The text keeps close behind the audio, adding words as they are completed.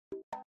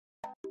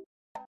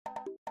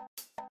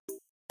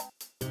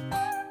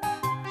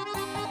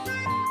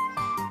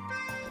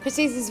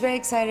Christie is very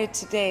excited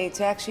today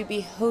to actually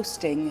be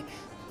hosting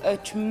a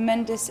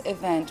tremendous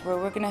event where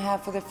we're going to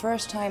have for the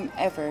first time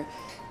ever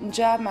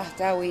Nja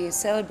Mahdaoui, a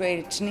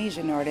celebrated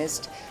Tunisian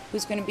artist,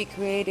 who's going to be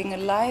creating a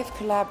live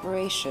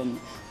collaboration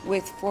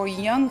with 4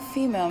 young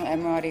female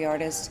Emirati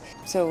artists.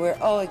 So we're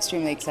all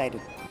extremely excited.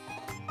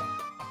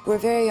 We're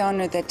very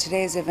honored that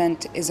today's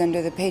event is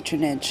under the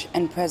patronage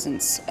and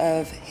presence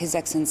of His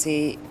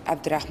Excellency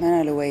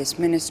Abdulrahman Al-Owais,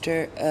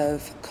 Minister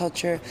of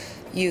Culture,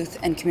 Youth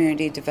and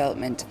Community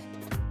Development.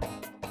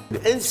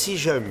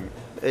 انسجام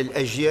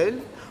الأجيال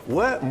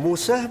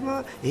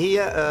ومساهمة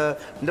هي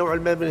نوع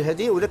ما من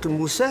هذه، ولكن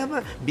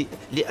مساهمة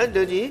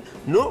لأنني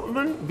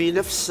نؤمن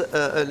بنفس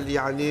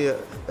يعني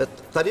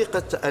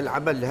طريقة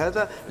العمل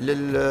هذا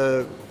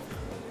للإلقاء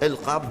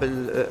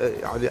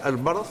يعني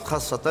المرض،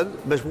 خاصة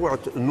مجموعة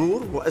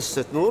نور،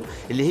 مؤسسة نور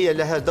اللي هي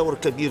لها دور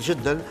كبير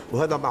جدا،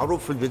 وهذا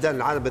معروف في البلدان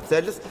العالم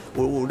الثالث،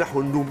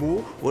 ونحو النمو،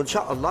 وإن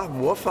شاء الله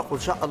موفق،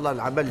 وإن شاء الله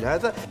العمل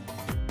هذا.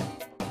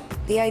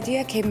 The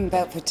idea came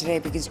about for today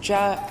because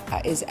Nja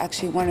is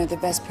actually one of the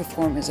best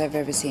performers I've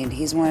ever seen.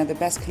 He's one of the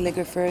best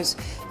calligraphers,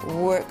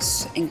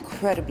 works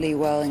incredibly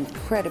well,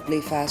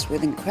 incredibly fast,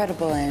 with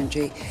incredible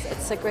energy.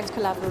 It's a great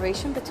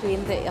collaboration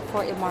between the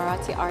 4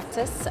 Emirati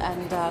artists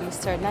and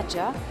Mr.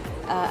 Nja,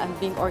 and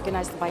being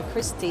organized by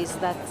Christie's,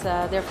 that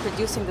they're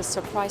producing the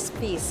surprise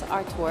piece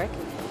artwork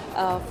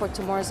for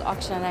tomorrow's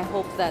auction, and I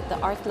hope that the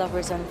art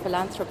lovers and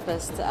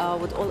philanthropists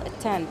would all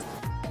attend